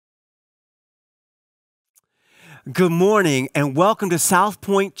Good morning and welcome to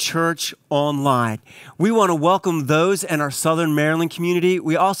SouthPoint Church Online. We want to welcome those in our Southern Maryland community.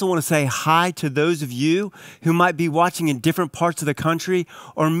 We also want to say hi to those of you who might be watching in different parts of the country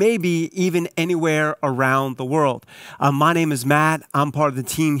or maybe even anywhere around the world. My name is Matt. I'm part of the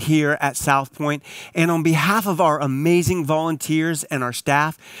team here at SouthPoint. And on behalf of our amazing volunteers and our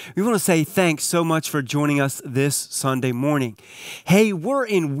staff, we want to say thanks so much for joining us this Sunday morning. Hey, we're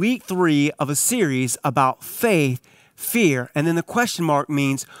in week 3 of a series about faith, fear, and then the question mark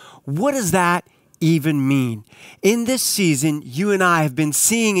means, what does that even mean? In this season, you and I have been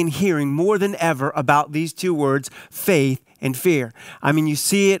seeing and hearing more than ever about these two words, faith and fear. I mean, you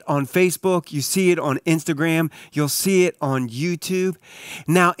see it on Facebook, you see it on Instagram, you'll see it on YouTube.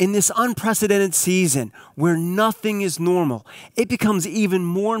 Now, in this unprecedented season where nothing is normal, it becomes even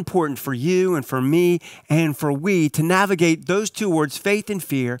more important for you and for me and for we to navigate those two words, faith and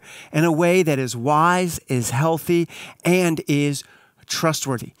fear, in a way that is wise, is healthy, and is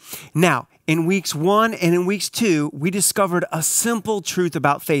trustworthy. Now, in weeks 1 and in weeks 2, we discovered a simple truth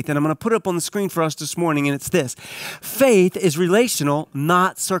about faith, and I'm going to put it up on the screen for us this morning, and it's this. Faith is relational,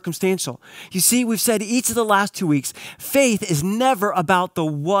 not circumstantial. You see, we've said each of the last 2 weeks, faith is never about the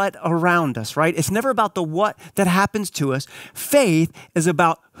what around us, right? It's never about the what that happens to us. Faith is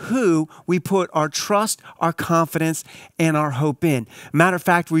about who we put our trust, our confidence, and our hope in. Matter of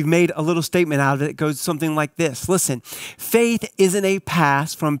fact, we've made a little statement out of it. It goes something like this. Listen, faith isn't a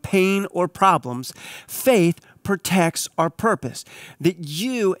pass from pain or problems. Faith protects our purpose, that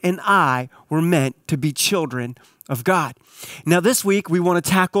you and I were meant to be children of God. Now, this week, we want to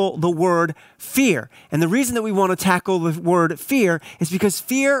tackle the word fear. And the reason that we want to tackle the word fear is because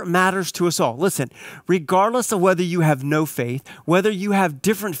fear matters to us all. Listen, regardless of whether you have no faith, whether you have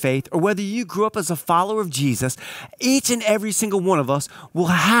different faith, or whether you grew up as a follower of Jesus, each and every single one of us will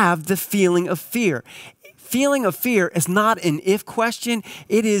have the feeling of fear. Feeling of fear is not an if question,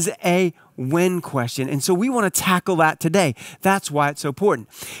 it is a when question. And so we want to tackle that today. That's why it's so important.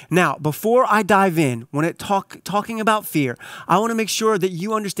 Now, before I dive in, when talking about fear, I want to make sure that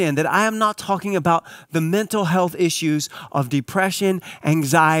you understand that I am not talking about the mental health issues of depression,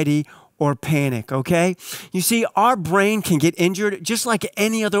 anxiety, or panic, okay? You see, our brain can get injured just like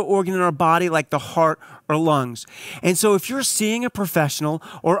any other organ in our body, like the heart or lungs. And so if you're seeing a professional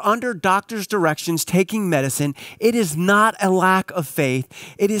or under doctor's directions taking medicine, it is not a lack of faith.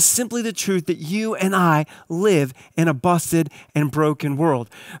 It is simply the truth that you and I live in a busted and broken world.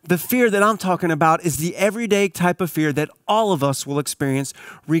 The fear that I'm talking about is the everyday type of fear that all of us will experience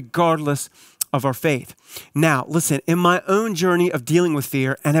regardless of our faith. Now, listen, in my own journey of dealing with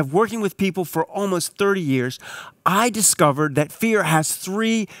fear and have working with people for almost 30 years, I discovered that fear has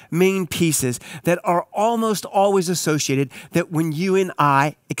 3 main pieces that are almost always associated that when you and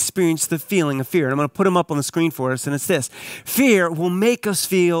I experience the feeling of fear. And I'm going to put them up on the screen for us, and it's this. Fear will make us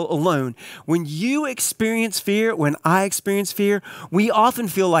feel alone. When you experience fear, when I experience fear, we often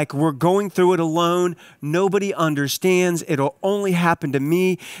feel like we're going through it alone. Nobody understands. It'll only happen to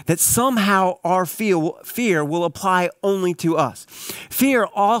me. That somehow our fear will apply only to us. Fear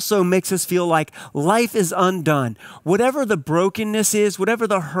also makes us feel like life is undone. Whatever the brokenness is, whatever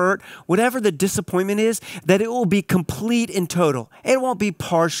the hurt, whatever the disappointment is, that it will be complete and total. It won't be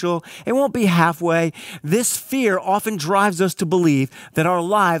partial. It won't be halfway. This fear often drives us to believe that our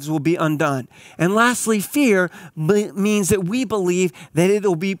lives will be undone. And lastly, fear means that we believe that it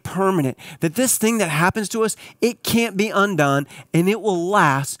will be permanent, that this thing that happens to us, it can't be undone, and it will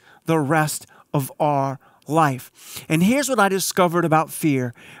last the rest of our life. And here's what I discovered about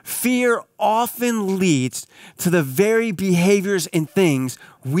fear. Fear often leads to the very behaviors and things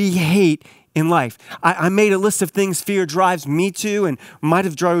we hate in life. I made a list of things fear drives me to and might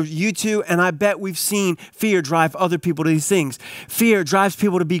have drove you to, and I bet we've seen fear drive other people to these things. Fear drives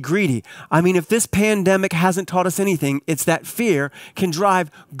people to be greedy. I mean, if this pandemic hasn't taught us anything, it's that fear can drive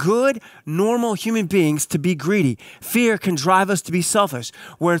good, normal human beings to be greedy. Fear can drive us to be selfish,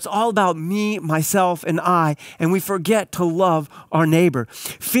 where it's all about me, myself, and I, and we forget to love our neighbor.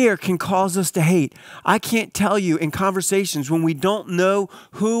 Fear can cause us to hate. I can't tell you in conversations when we don't know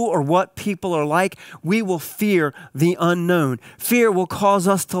who or what people are like, we will fear the unknown. Fear will cause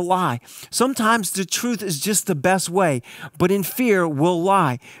us to lie. Sometimes the truth is just the best way, but in fear, we'll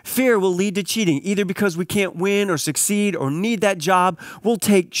lie. Fear will lead to cheating, either because we can't win or succeed or need that job. We'll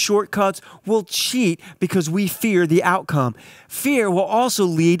take shortcuts. We'll cheat because we fear the outcome. Fear will also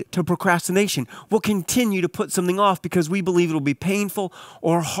lead to procrastination. We'll continue to put something off because we believe it'll be painful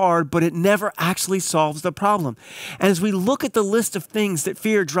or hard, but it never actually solves the problem. And as we look at the list of things that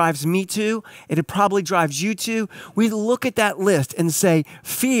fear drives me to, to, it probably drives you to. We look at that list and say,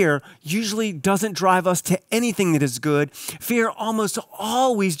 fear usually doesn't drive us to anything that is good. Fear almost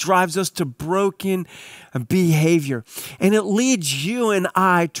always drives us to broken behavior. And it leads you and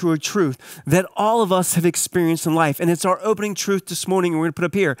I to a truth that all of us have experienced in life. And it's our opening truth this morning, and we're going to put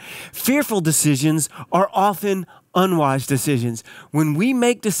up here. Fearful decisions are often unwise decisions. When we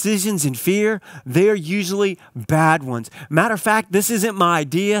make decisions in fear, they're usually bad ones. Matter of fact, this isn't my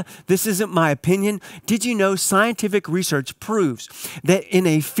idea. This isn't my opinion. Did you know scientific research proves that in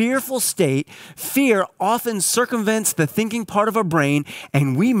a fearful state, fear often circumvents the thinking part of our brain,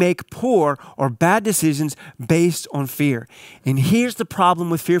 and we make poor or bad decisions based on fear. And here's the problem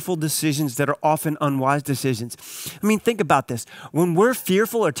with fearful decisions that are often unwise decisions. I mean, think about this. When we're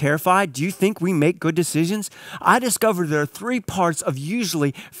fearful or terrified, do you think we make good decisions? I discovered there are three parts of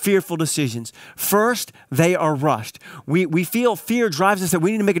usually fearful decisions. First, they are rushed. We feel fear drives us that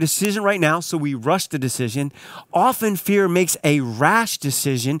we need to make a decision right now, so we rush the decision. Often fear makes a rash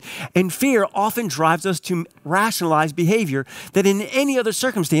decision, and fear often drives us to rationalize behavior that in any other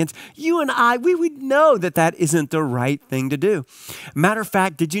circumstance, you and I, we would know that that isn't the right thing to do. Matter of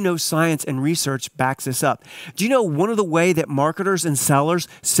fact, did you know science and research backs this up? Do you know one of the way that marketers and sellers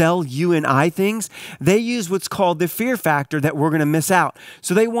sell you and I things? They use what's called the fear factor that we're going to miss out.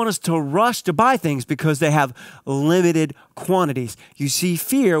 So they want us to rush to buy things because they have limited quantities. You see,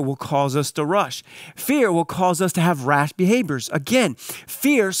 fear will cause us to rush. Fear will cause us to have rash behaviors. Again,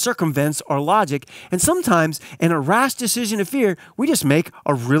 fear circumvents our logic, and sometimes in a rash decision of fear, we just make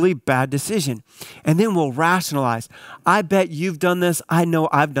a really bad decision. And then we'll rationalize. I bet you've done this. I know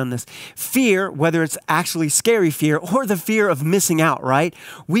I've done this. Fear, whether it's actually scary fear or the fear of missing out, right?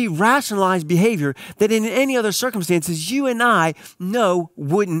 We rationalize behavior that in any other circumstances you and I know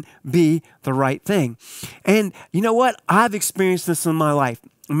wouldn't be the right thing. And you know what? I've experienced this in my life.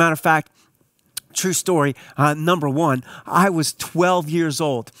 Matter of fact, true story. Number one, I was 12 years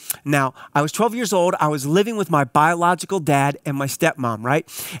old. Now, I was 12 years old. I was living with my biological dad and my stepmom, right?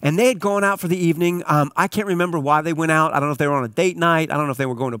 And they had gone out for the evening. I can't remember why they went out. I don't know if they were on a date night. I don't know if they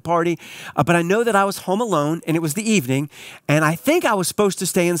were going to a party. But I know that I was home alone, and it was the evening. And I think I was supposed to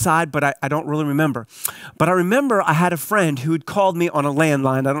stay inside, but I don't really remember. But I remember I had a friend who had called me on a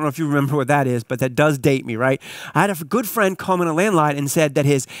landline. I don't know if you remember what that is, but that does date me, right? I had a good friend call me on a landline and said that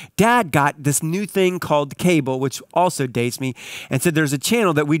his dad got this new thing called cable, which also dates me, and said there's a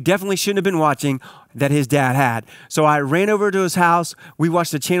channel that we definitely shouldn't have been watching that his dad had. So I ran over to his house. We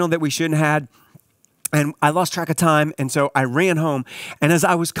watched a channel that we shouldn't have had. And I lost track of time, and so I ran home. And as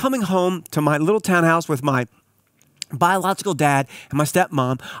I was coming home to my little townhouse with my biological dad and my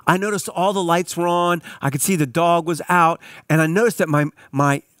stepmom, I noticed all the lights were on. I could see the dog was out, and I noticed that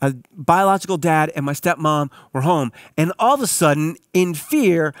my biological dad and my stepmom were home. And all of a sudden, in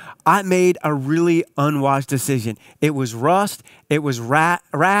fear, I made a really unwise decision. It was rushed, it was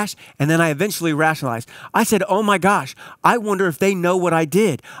rash, and then I eventually rationalized. I said, oh my gosh, I wonder if they know what I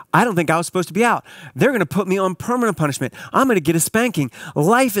did. I don't think I was supposed to be out. They're going to put me on permanent punishment. I'm going to get a spanking.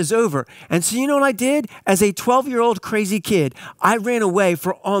 Life is over. And so you know what I did? As a 12-year-old crazy kid, I ran away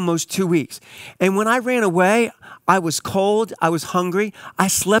for almost 2 weeks. And when I ran away, I was cold. I was hungry. I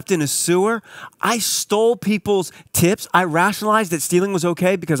slept in a sewer. I stole people's tips. I rationalized that stealing was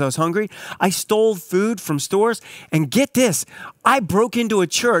okay because I was hungry. I stole food from stores. And get this, I broke into a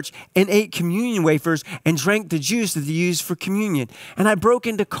church and ate communion wafers and drank the juice that they used for communion. And I broke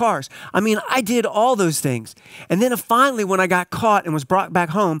into cars. I mean, I did all those things. And then finally, when I got caught and was brought back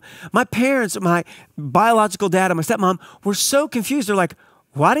home, my parents, my biological dad and my stepmom were so confused. They're like,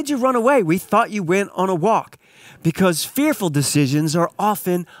 why did you run away? We thought you went on a walk. Because fearful decisions are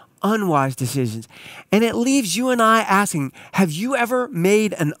often unwise decisions. And it leaves you and I asking, have you ever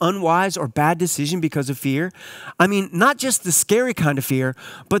made an unwise or bad decision because of fear? I mean, not just the scary kind of fear,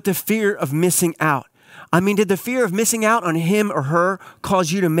 but the fear of missing out. I mean, did the fear of missing out on him or her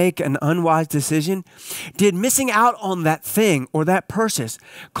cause you to make an unwise decision? Did missing out on that thing or that purchase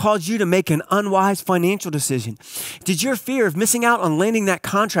cause you to make an unwise financial decision? Did your fear of missing out on landing that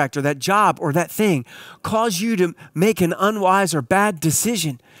contract or that job or that thing cause you to make an unwise or bad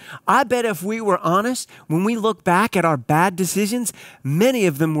decision? I bet if we were honest, when we look back at our bad decisions, many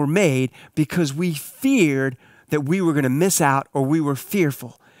of them were made because we feared that we were going to miss out or we were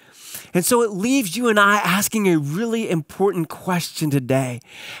fearful. And so it leaves you and I asking a really important question today.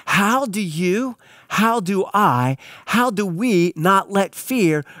 How do we not let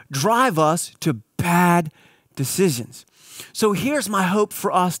fear drive us to bad decisions? So here's my hope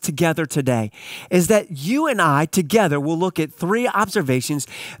for us together today is that you and I together will look at 3 observations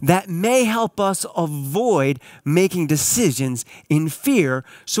that may help us avoid making decisions in fear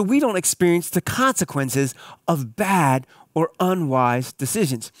so we don't experience the consequences of bad or unwise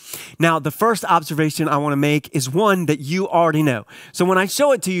decisions. Now, the first observation I want to make is one that you already know. So when I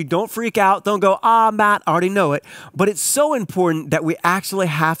show it to you, don't freak out. Don't go, Matt, I already know it. But it's so important that we actually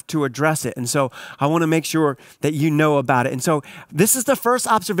have to address it. And so I want to make sure that you know about it. And so this is the first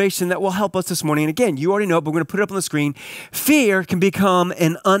observation that will help us this morning. And again, you already know it, but we're going to put it up on the screen. Fear can become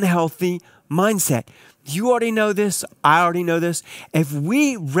an unhealthy mindset. You already know this. I already know this. If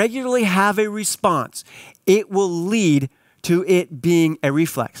we regularly have a response, it will lead to it being a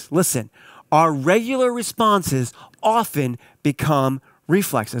reflex. Listen, our regular responses often become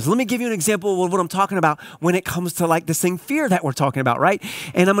reflexes. Let me give you an example of what I'm talking about when it comes to like this thing, fear that we're talking about, right?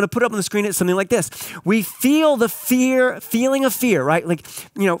 And I'm going to put up on the screen it's something like this. We feel the feeling of fear, right? Like,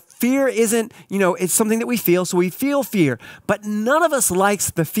 fear isn't, it's something that we feel. So we feel fear, but none of us likes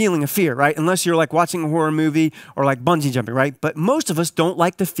the feeling of fear, right? Unless you're like watching a horror movie or like bungee jumping, right? But most of us don't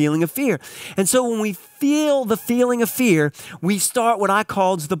like the feeling of fear. And so when we feel the feeling of fear, we start what I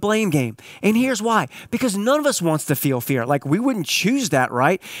call the blame game. And here's why. Because none of us wants to feel fear. Like we wouldn't choose that,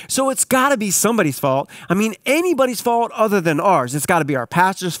 right? So it's got to be somebody's fault. I mean, anybody's fault other than ours. It's got to be our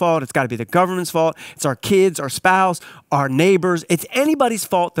pastor's fault. It's got to be the government's fault. It's our kids, our spouse, our neighbors. It's anybody's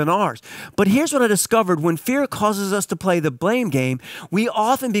fault than ours. But here's what I discovered. When fear causes us to play the blame game, we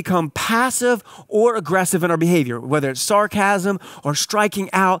often become passive or aggressive in our behavior. Whether it's sarcasm or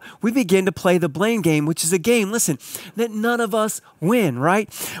striking out, we begin to play the blame game, which is a game, listen, that none of us win, right?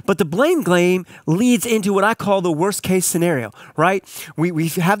 But the blame game leads into what I call the worst case scenario, right? We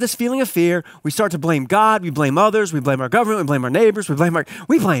have this feeling of fear. We start to blame God. We blame others. We blame our government. We blame our neighbors.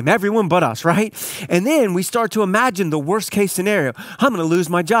 We blame everyone but us, right? And then we start to imagine the worst case scenario. I'm going to lose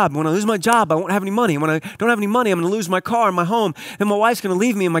my job. When I lose my job, I won't have any money. When I don't have any money, I'm going to lose my car and my home. Then my wife's going to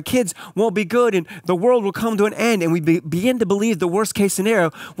leave me and my kids won't be good and the world will come to an end. And we begin to believe the worst case scenario,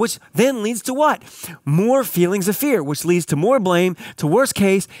 which then leads to what? More feelings of fear, which leads to more blame, to worst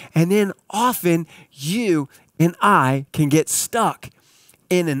case. And then often you and I can get stuck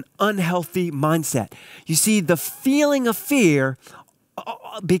in an unhealthy mindset. You see, the feeling of fear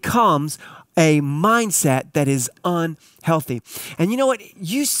becomes a mindset that is unhealthy. And you know what?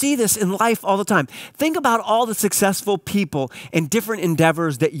 You see this in life all the time. Think about all the successful people in different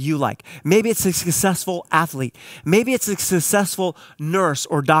endeavors that you like. Maybe it's a successful athlete. Maybe it's a successful nurse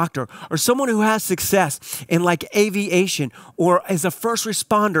or doctor or someone who has success in like aviation or as a first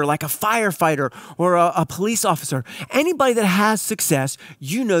responder, like a firefighter or a police officer. Anybody that has success,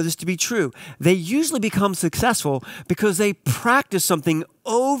 you know this to be true. They usually become successful because they practice something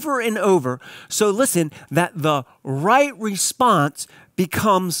over and over. So listen, that the right response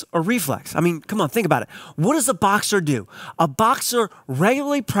becomes a reflex. I mean, come on, think about it. What does a boxer do? A boxer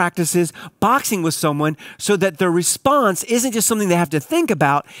regularly practices boxing with someone so that their response isn't just something they have to think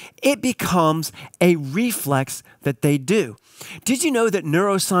about, it becomes a reflex that they do. Did you know that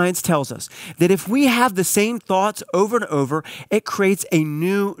neuroscience tells us that if we have the same thoughts over and over, it creates a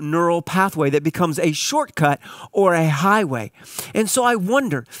new neural pathway that becomes a shortcut or a highway? And so I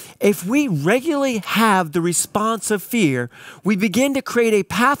wonder, if we regularly have the response of fear, we begin to create a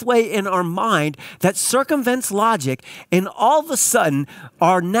pathway in our mind that circumvents logic, and all of a sudden,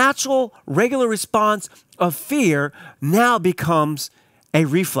 our natural, regular response of fear now becomes a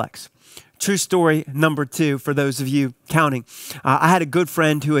reflex. True story number 2 for those of you counting. I had a good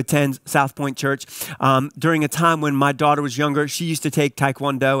friend who attends SouthPoint Church. During a time when my daughter was younger, she used to take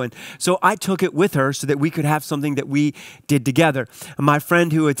Taekwondo, and so I took it with her so that we could have something that we did together. My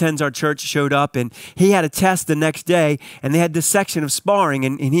friend who attends our church showed up, and he had a test the next day, and they had this section of sparring,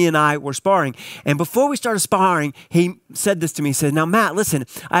 and he and I were sparring. And before we started sparring, he said this to me. He said, "Now, Matt, listen,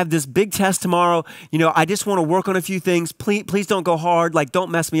 I have this big test tomorrow. I just want to work on a few things. Please don't go hard. Like, don't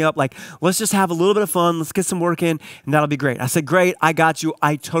mess me up. Like, let's just have a little bit of fun. Let's get some work in, and that'll be great." I said, "Great, I got you.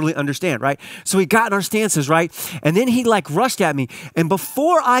 I totally understand," right? So we got in our stances, right? And then he rushed at me. And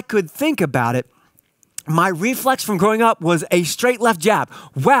before I could think about it, my reflex from growing up was a straight left jab,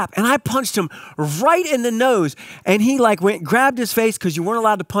 whap, and I punched him right in the nose. And he grabbed his face, because you weren't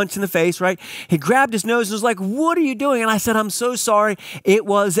allowed to punch in the face, right? He grabbed his nose and was like, "What are you doing?" And I said, "I'm so sorry. It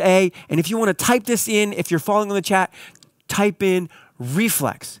was and if you want to type this in, if you're following on the chat, type in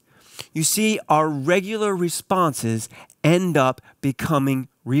reflex. You see, our regular responses end up becoming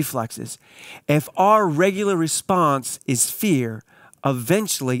reflexes. If our regular response is fear,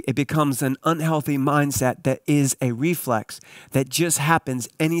 eventually it becomes an unhealthy mindset that is a reflex that just happens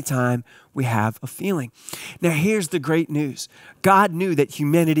anytime we have a feeling. Now, here's the great news. God knew that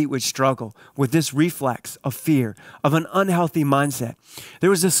humanity would struggle with this reflex of fear, of an unhealthy mindset. There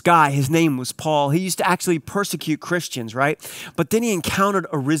was this guy, his name was Paul. He used to actually persecute Christians, right? But then he encountered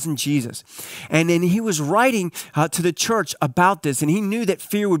a risen Jesus. And then he was writing to the church about this, and he knew that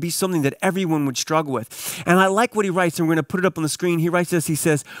fear would be something that everyone would struggle with. And I like what he writes, and we're going to put it up on the screen. He writes this, he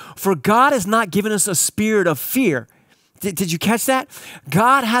says, "For God has not given us a spirit of fear." Did you catch that?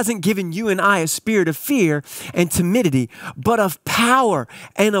 God hasn't given you and I a spirit of fear and timidity, but of power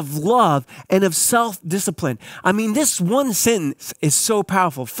and of love and of self-discipline. I mean, this one sentence is so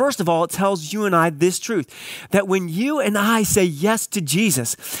powerful. First of all, it tells you and I this truth, that when you and I say yes to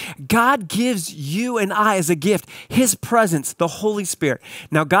Jesus, God gives you and I as a gift his presence, the Holy Spirit.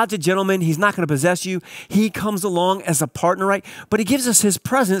 Now, God's a gentleman. He's not going to possess you. He comes along as a partner, right? But he gives us his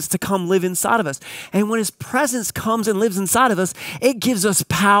presence to come live inside of us. And when his presence comes and lives inside of us, it gives us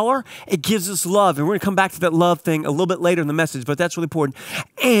power, it gives us love. And we're going to come back to that love thing a little bit later in the message, but that's really important.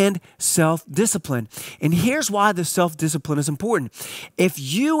 And self-discipline. And here's why the self-discipline is important. If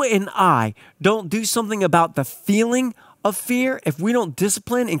you and I don't do something about the feeling of fear, if we don't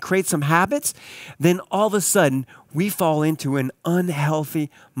discipline and create some habits, then all of a sudden we fall into an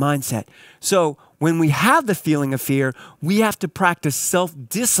unhealthy mindset. So when we have the feeling of fear, we have to practice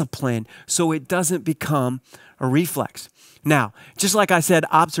self-discipline so it doesn't become a reflex. Now, just like I said,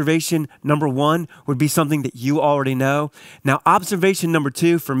 observation number 1 would be something that you already know. Now, observation number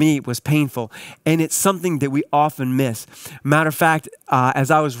 2 for me was painful, and it's something that we often miss. Matter of fact,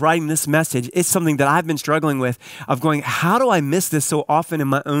 as I was writing this message, it's something that I've been struggling with, of going, how do I miss this so often in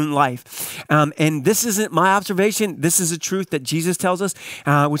my own life? And this isn't my observation. This is a truth that Jesus tells us,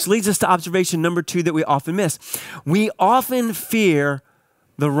 which leads us to observation number 2 that we often miss. We often fear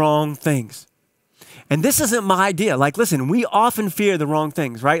the wrong things. And this isn't my idea. Like, listen, we often fear the wrong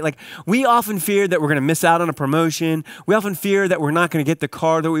things, right? Like, we often fear that we're going to miss out on a promotion. We often fear that we're not going to get the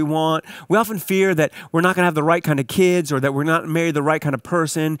car that we want. We often fear that we're not going to have the right kind of kids, or that we're not married the right kind of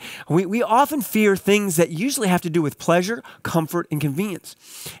person. We often fear things that usually have to do with pleasure, comfort, and convenience.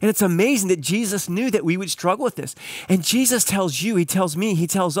 And it's amazing that Jesus knew that we would struggle with this. And Jesus tells you, he tells me, he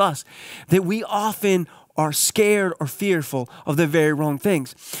tells us that we often are scared or fearful of the very wrong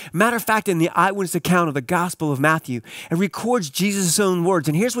things. Matter of fact, in the eyewitness account of the Gospel of Matthew, it records Jesus' own words.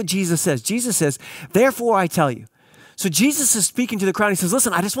 And here's what Jesus says. Jesus says, "Therefore I tell you." So Jesus is speaking to the crowd. He says,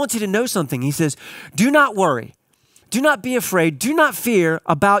 listen, I just want you to know something. He says, "Do not worry. Do not be afraid. Do not fear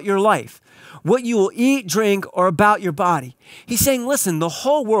about your life, what you will eat, drink, or about your body." He's saying, listen, the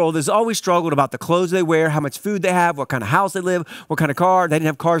whole world has always struggled about the clothes they wear, how much food they have, what kind of house they live, what kind of car. They didn't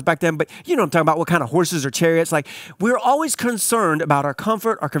have cars back then, but you know what I'm talking about, what kind of horses or chariots. Like, we're always concerned about our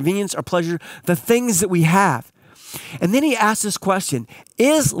comfort, our convenience, our pleasure, the things that we have. And then he asks this question,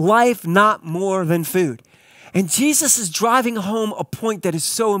 is life not more than food? And Jesus is driving home a point that is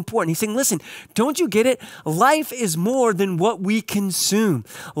so important. He's saying, listen, don't you get it? Life is more than what we consume.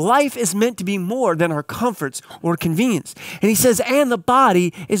 Life is meant to be more than our comforts or convenience. And he says, and the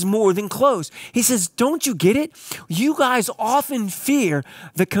body is more than clothes. He says, don't you get it? You guys often fear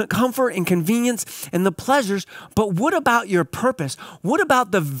the comfort and convenience and the pleasures, but what about your purpose? What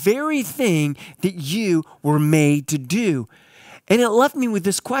about the very thing that you were made to do? And it left me with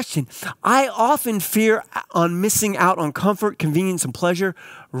this question. I often fear on missing out on comfort, convenience, and pleasure.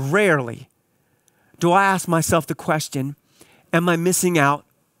 Rarely do I ask myself the question, am I missing out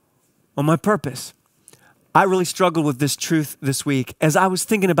on my purpose? I really struggled with this truth this week as I was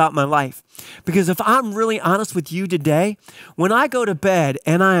thinking about my life. Because if I'm really honest with you today, when I go to bed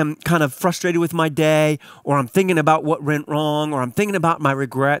and I am kind of frustrated with my day, or I'm thinking about what went wrong, or I'm thinking about my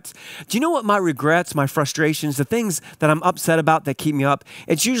regrets, do you know what my regrets, my frustrations, the things that I'm upset about that keep me up?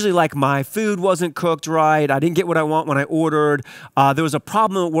 It's usually like my food wasn't cooked right, I didn't get what I want when I ordered, there was a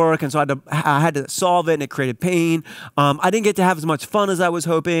problem at work, and so I had to solve it, and it created pain. I didn't get to have as much fun as I was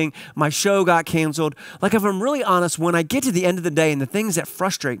hoping. My show got canceled. Like, if I'm really honest, when I get to the end of the day and the things that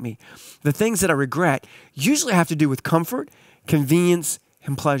frustrate me, the things that I regret, usually have to do with comfort, convenience,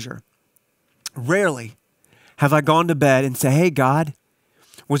 and pleasure. Rarely have I gone to bed and say, hey, God,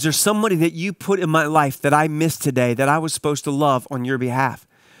 was there somebody that you put in my life that I missed today that I was supposed to love on your behalf?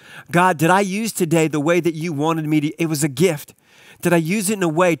 God, did I use today the way that you wanted me to? It was a gift. Did I use it in a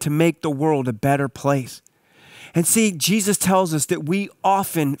way to make the world a better place? And see, Jesus tells us that we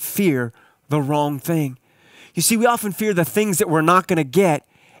often fear the wrong thing. You see, we often fear the things that we're not going to get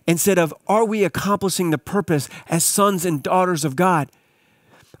instead of, are we accomplishing the purpose as sons and daughters of God?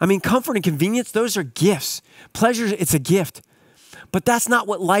 I mean, comfort and convenience, those are gifts. Pleasure, it's a gift. But that's not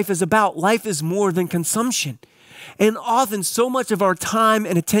what life is about. Life is more than consumption. And often so much of our time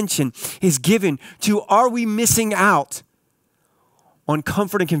and attention is given to, are we missing out on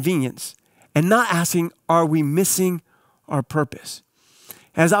comfort and convenience? And not asking, are we missing our purpose?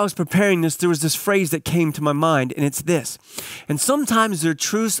 As I was preparing this, there was this phrase that came to my mind, and it's this. And sometimes there are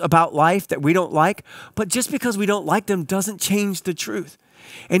truths about life that we don't like, but just because we don't like them doesn't change the truth.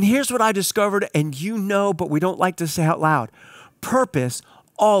 And here's what I discovered, and you know, but we don't like to say out loud. Purpose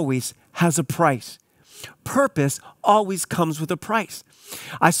always has a price. Purpose always comes with a price.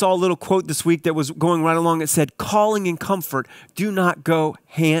 I saw a little quote this week that was going right along. It said, calling and comfort do not go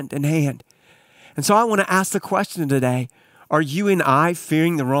hand in hand. And so I want to ask the question today, are you and I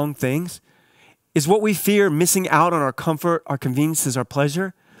fearing the wrong things? Is what we fear missing out on our comfort, our conveniences, our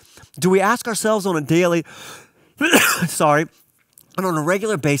pleasure? Do we ask ourselves on a daily, and on a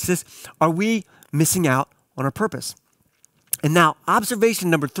regular basis, are we missing out on our purpose? And now, observation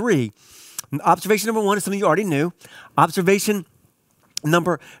number one is something you already knew. Observation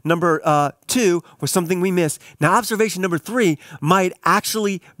number two was something we missed. Now, observation number three might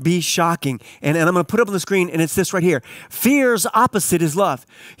actually be shocking. And I'm going to put it up on the screen, and it's this right here. Fear's opposite is love.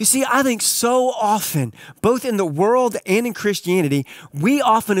 You see, I think so often, both in the world and in Christianity, we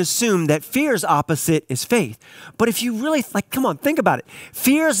often assume that fear's opposite is faith. But if you really, come on, think about it.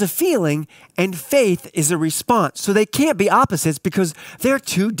 Fear is a feeling, and faith is a response. So they can't be opposites because they're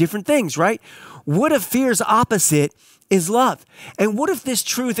two different things, right? What if fear's opposite is love? And what if this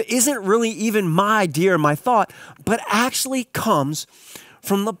truth isn't really even my idea or my thought, but actually comes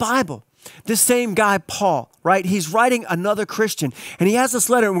from the Bible? This same guy, Paul, right? He's writing another Christian, and he has this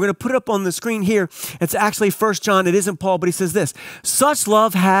letter, and we're going to put it up on the screen here. It's actually 1 John. It isn't Paul, but he says this: such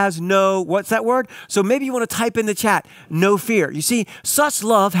love has no, what's that word? So maybe you want to type in the chat, no fear. You see, such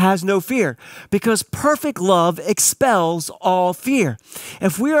love has no fear, because perfect love expels all fear.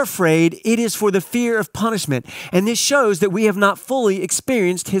 If we are afraid, it is for the fear of punishment, and this shows that we have not fully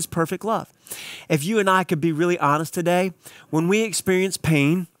experienced his perfect love. If you and I could be really honest today, when we experience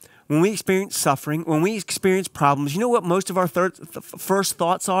pain, when we experience suffering, when we experience problems, you know what most of our first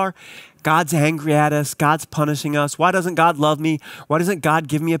thoughts are? God's angry at us. God's punishing us. Why doesn't God love me? Why doesn't God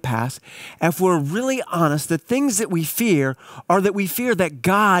give me a pass? If we're really honest, the things that we fear are that we fear that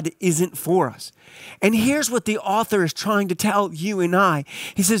God isn't for us. And here's what the author is trying to tell you and I.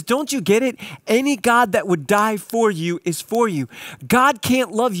 He says, don't you get it? Any God that would die for you is for you. God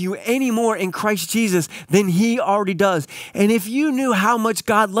can't love you any more in Christ Jesus than he already does. And if you knew how much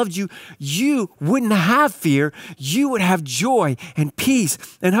God loved you, you wouldn't have fear. You would have joy and peace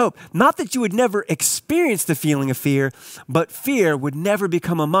and hope. Not that you would never experience the feeling of fear, but fear would never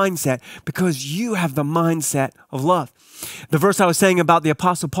become a mindset because you have the mindset of love. The verse I was saying about the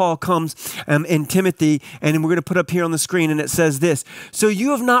Apostle Paul comes in Timothy, and we're going to put up here on the screen, and it says this: so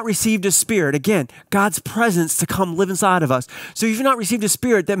you have not received a spirit, again, God's presence to come live inside of us. So you've not received a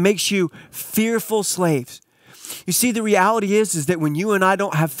spirit that makes you fearful slaves. You see, the reality is that when you and I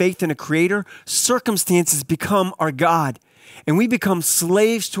don't have faith in a creator, circumstances become our God. And we become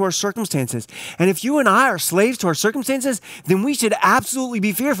slaves to our circumstances. And if you and I are slaves to our circumstances, then we should absolutely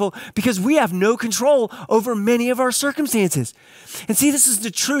be fearful because we have no control over many of our circumstances. And see, this is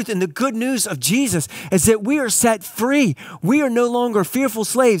the truth, and the good news of Jesus is that we are set free. We are no longer fearful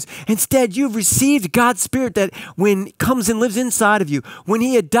slaves. Instead, you've received God's Spirit that when comes and lives inside of you, when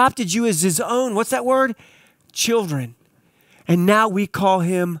he adopted you as his own, what's that word? Children. And now we call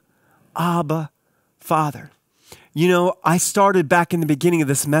him Abba, Father. You know, I started back in the beginning of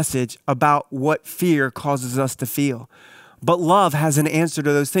this message about what fear causes us to feel. But love has an answer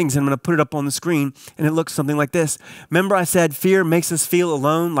to those things. And I'm going to put it up on the screen, and it looks something like this. Remember I said fear makes us feel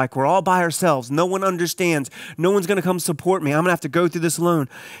alone, like we're all by ourselves. No one understands. No one's going to come support me. I'm going to have to go through this alone.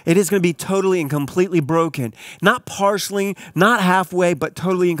 It is going to be totally and completely broken. Not partially, not halfway, but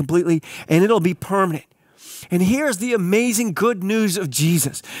totally and completely. And it'll be permanent. And here's the amazing good news of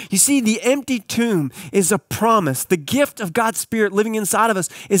Jesus. You see, the empty tomb is a promise. The gift of God's Spirit living inside of us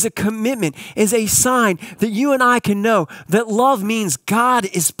is a commitment, is a sign that you and I can know that love means God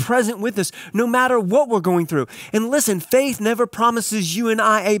is present with us no matter what we're going through. And listen, faith never promises you and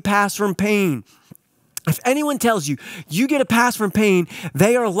I a pass from pain. If anyone tells you you get a pass from pain,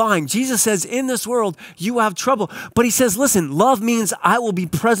 they are lying. Jesus says, in this world, you have trouble. But he says, listen, love means I will be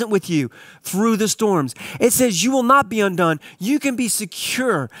present with you through the storms. It says you will not be undone. You can be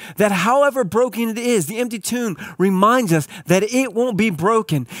secure that however broken it is, the empty tomb reminds us that it won't be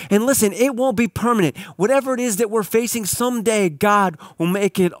broken. And listen, it won't be permanent. Whatever it is that we're facing, someday God will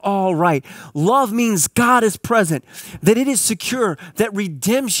make it all right. Love means God is present, that it is secure, that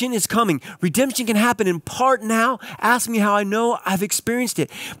redemption is coming. Redemption can happen in part now. Ask me how I know. I've experienced it.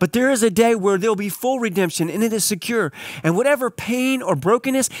 But there is a day where there'll be full redemption, and it is secure. And whatever pain or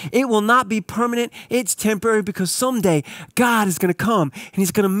brokenness, it will not be permanent. It's temporary, because someday God is going to come and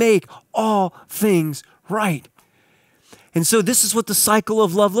he's going to make all things right. And so this is what the cycle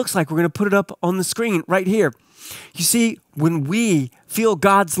of love looks like. We're going to put it up on the screen right here. You see, when we feel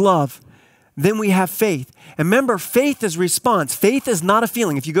God's love, then we have faith. And remember, faith is response. Faith is not a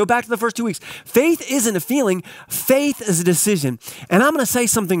feeling. If you go back to the first 2 weeks, faith isn't a feeling. Faith is a decision. And I'm going to say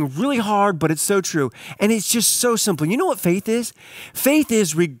something really hard, but it's so true. And it's just so simple. You know what faith is? Faith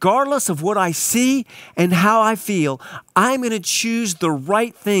is, regardless of what I see and how I feel, I'm going to choose the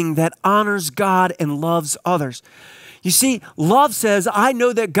right thing that honors God and loves others. You see, love says, I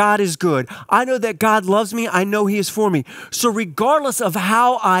know that God is good. I know that God loves me. I know he is for me. So regardless of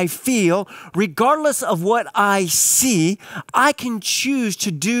how I feel, regardless of what I see, I can choose to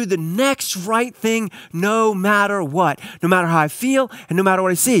do the next right thing no matter what, no matter how I feel and no matter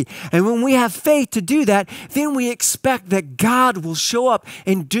what I see. And when we have faith to do that, then we expect that God will show up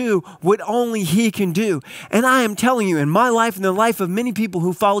and do what only he can do. And I am telling you, in my life and the life of many people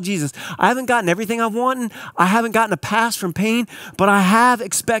who follow Jesus, I haven't gotten everything I've wanted. I haven't gotten a pass from pain, but I have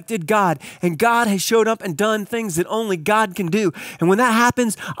expected God, and God has showed up and done things that only God can do. And when that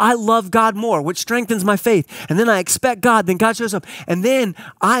happens, I love God more, which strengthens my faith. And then I expect God, then God shows up. And then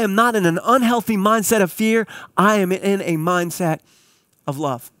I am not in an unhealthy mindset of fear. I am in a mindset of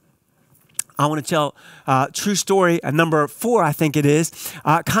love. I want to tell a true story, number 4, I think it is,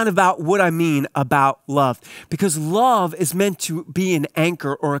 kind of about what I mean about love. Because love is meant to be an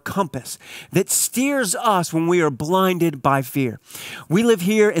anchor or a compass that steers us when we are blinded by fear. We live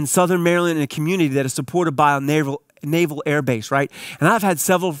here in Southern Maryland in a community that is supported by a Naval Air Base, right? And I've had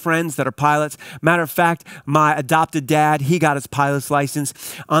several friends that are pilots. Matter of fact, my adopted dad, he got his pilot's license.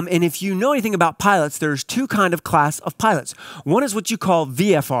 And if you know anything about pilots, there's 2 kind of class of pilots. One is what you call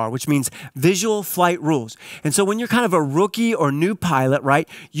VFR, which means Visual Flight Rules. And so when you're kind of a rookie or new pilot, right,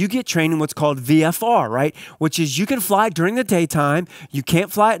 you get trained in what's called VFR, right? Which is you can fly during the daytime, you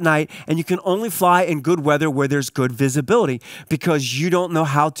can't fly at night, and you can only fly in good weather where there's good visibility, because you don't know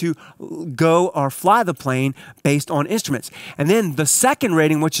how to go or fly the plane based on instruments. And then the second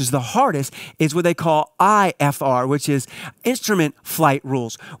rating, which is the hardest, is what they call IFR, which is Instrument Flight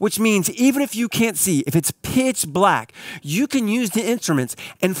Rules, which means even if you can't see, if it's pitch black, you can use the instruments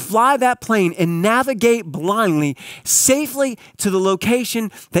and fly that plane and navigate blindly safely to the location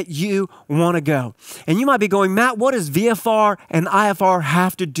that you want to go. And you might be going, Matt, what does VFR and IFR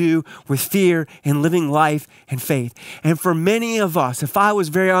have to do with fear and living life and faith? And for many of us, if I was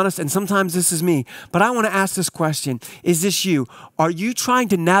very honest, and sometimes this is me, but I want to ask this question. Is this you? Are you trying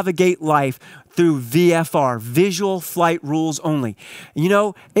to navigate life through VFR, Visual Flight Rules only? You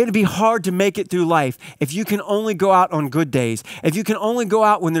know, it'd be hard to make it through life if you can only go out on good days, if you can only go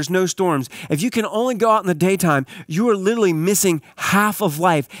out when there's no storms, if you can only go out in the daytime. You are literally missing half of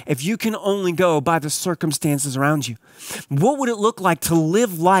life if you can only go by the circumstances around you. What would it look like to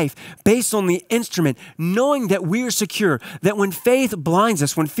live life based on the instrument, knowing that we are secure, that when faith blinds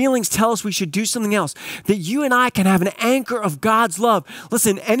us, when feelings tell us we should do something else, that you and I can have an anchor of God's love?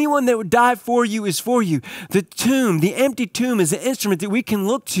 Listen, anyone that would die for you is for you. The tomb, the empty tomb, is an instrument that we can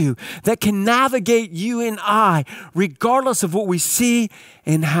look to that can navigate you and I, regardless of what we see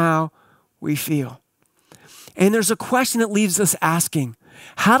and how we feel. And there's a question that leaves us asking,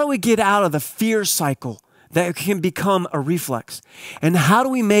 how do we get out of the fear cycle that can become a reflex? And how do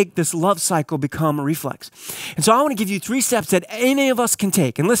we make this love cycle become a reflex? And so I want to give you 3 steps that any of us can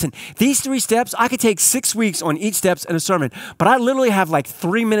take. And listen, these 3 steps, I could take 6 weeks on each steps in a sermon, but I literally have like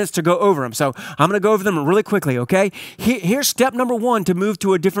 3 minutes to go over them. So I'm going to go over them really quickly, okay? Here's step number 1 to move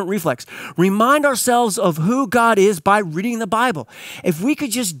to a different reflex. Remind ourselves of who God is by reading the Bible. If we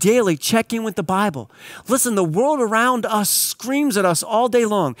could just daily check in with the Bible. Listen, the world around us screams at us all day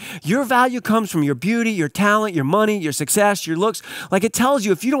long. Your value comes from your beauty, your talent, your money, your success, your looks. Like, it tells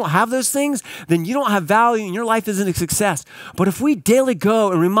you if you don't have those things, then you don't have value and your life isn't a success. But if we daily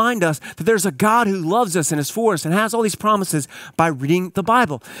go and remind us that there's a God who loves us and is for us and has all these promises by reading the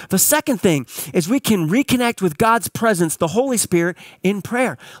Bible. The second thing is we can reconnect with God's presence, the Holy Spirit, in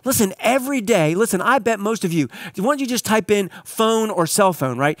prayer. Listen, every day, I bet most of you, why don't you just type in phone or cell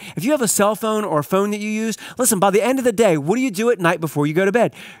phone, right? If you have a cell phone or a phone that you use, listen, by the end of the day, what do you do at night before you go to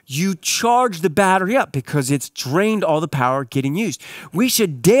bed? You charge the battery up because it's drained all the power getting used. We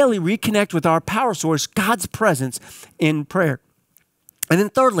should daily reconnect with our power source, God's presence, in prayer. And then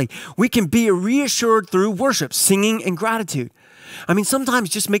thirdly, we can be reassured through worship, singing, and gratitude. I mean, sometimes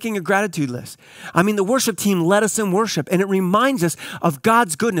just making a gratitude list. I mean, the worship team led us in worship, and it reminds us of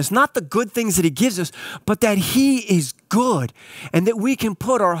God's goodness, not the good things that he gives us, but that he is good and that we can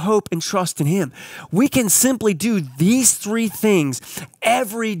put our hope and trust in him. We can simply do these three things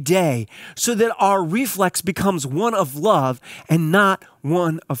every day so that our reflex becomes one of love and not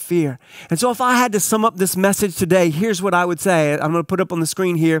one of fear. And so if I had to sum up this message today, here's what I would say. I'm going to put up on the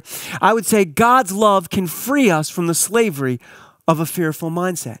screen here. I would say God's love can free us from the slavery of a fearful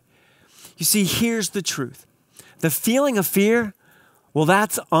mindset. You see, here's the truth. The feeling of fear, well,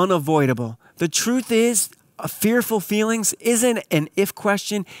 that's unavoidable. The truth is, fearful feelings isn't an if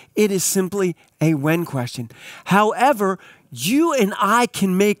question. It is simply a when question. However, you and I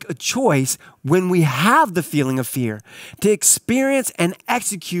can make a choice when we have the feeling of fear to experience and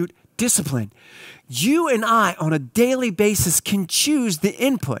execute discipline. You and I on a daily basis can choose the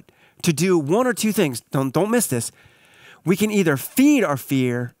input to do one or two things. Don't miss this. We can either feed our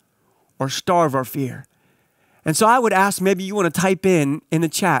fear or starve our fear. And so I would ask, maybe you want to type in the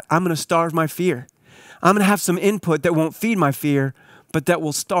chat, I'm going to starve my fear. I'm going to have some input that won't feed my fear, but that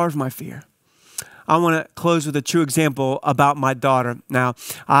will starve my fear. I want to close with a true example about my daughter. Now,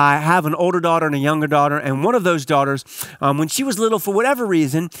 I have an older daughter and a younger daughter, and one of those daughters, when she was little, for whatever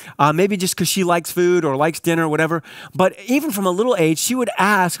reason, maybe just because she likes food or likes dinner or whatever, but even from a little age, she would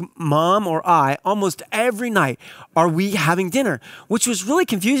ask mom or I almost every night, are we having dinner? Which was really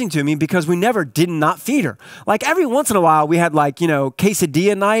confusing to me because we never did not feed her. Like every once in a while, we had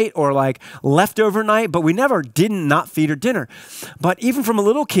quesadilla night or like leftover night, but we never did not feed her dinner. But even from a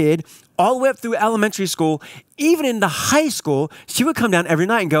little kid, all the way up through elementary school, even into high school, she would come down every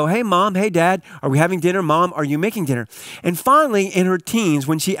night and go, hey, mom, hey, dad, are we having dinner? Mom, are you making dinner? And finally, in her teens,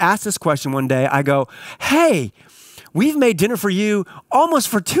 when she asked this question one day, I go, hey, we've made dinner for you almost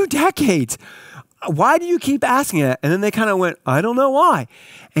for 2 decades. Why do you keep asking it? And then they kind of went, I don't know why.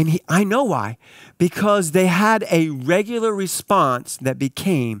 And I know why. Because they had a regular response that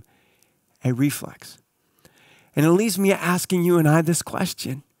became a reflex. And it leaves me asking you and I this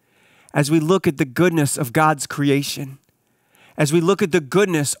question. As we look at the goodness of God's creation, as we look at the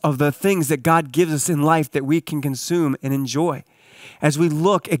goodness of the things that God gives us in life that we can consume and enjoy, as we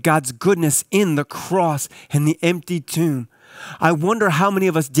look at God's goodness in the cross and the empty tomb, I wonder how many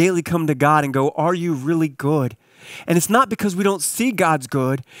of us daily come to God and go, are you really good? And it's not because we don't see God's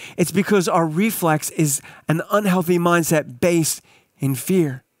good, it's because our reflex is an unhealthy mindset based in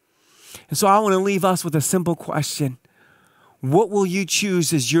fear. And so I want to leave us with a simple question. What will you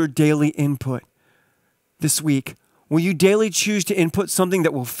choose as your daily input this week? Will you daily choose to input something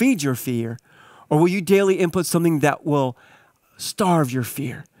that will feed your fear? Or will you daily input something that will starve your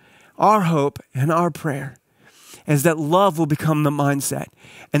fear? Our hope and our prayer is that love will become the mindset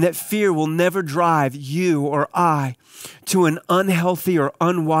and that fear will never drive you or I to an unhealthy or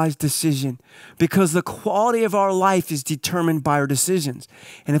unwise decision because the quality of our life is determined by our decisions.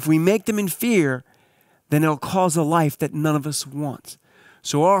 And if we make them in fear, then it'll cause a life that none of us wants.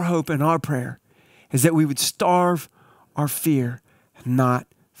 So our hope and our prayer is that we would starve our fear and not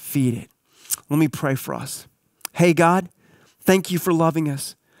feed it. Let me pray for us. Hey, God, thank you for loving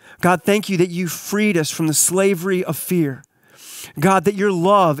us. God, thank you that you freed us from the slavery of fear. God, that your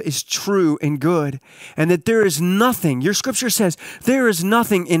love is true and good, and that there is nothing, your scripture says, there is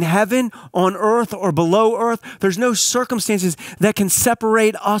nothing in heaven, on earth, or below earth. There's no circumstances that can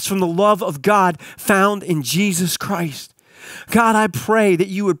separate us from the love of God found in Jesus Christ. God, I pray that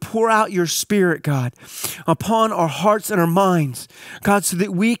you would pour out your Spirit, God, upon our hearts and our minds, God, so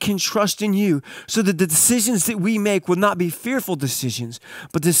that we can trust in you, so that the decisions that we make will not be fearful decisions,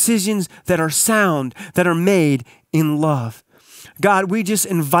 but decisions that are sound, that are made in love. God, we just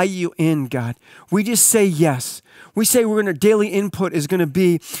invite you in, God. We just say yes. We say our daily input is going to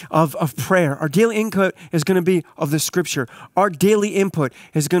be of prayer. Our daily input is going to be of the scripture. Our daily input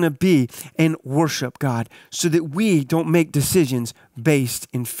is going to be in worship, God, so that we don't make decisions based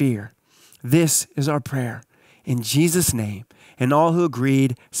in fear. This is our prayer. In Jesus' name. And all who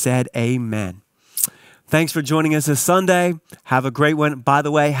agreed said amen. Thanks for joining us this Sunday. Have a great one. By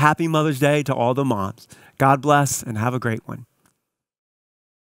the way, happy Mother's Day to all the moms. God bless and have a great one.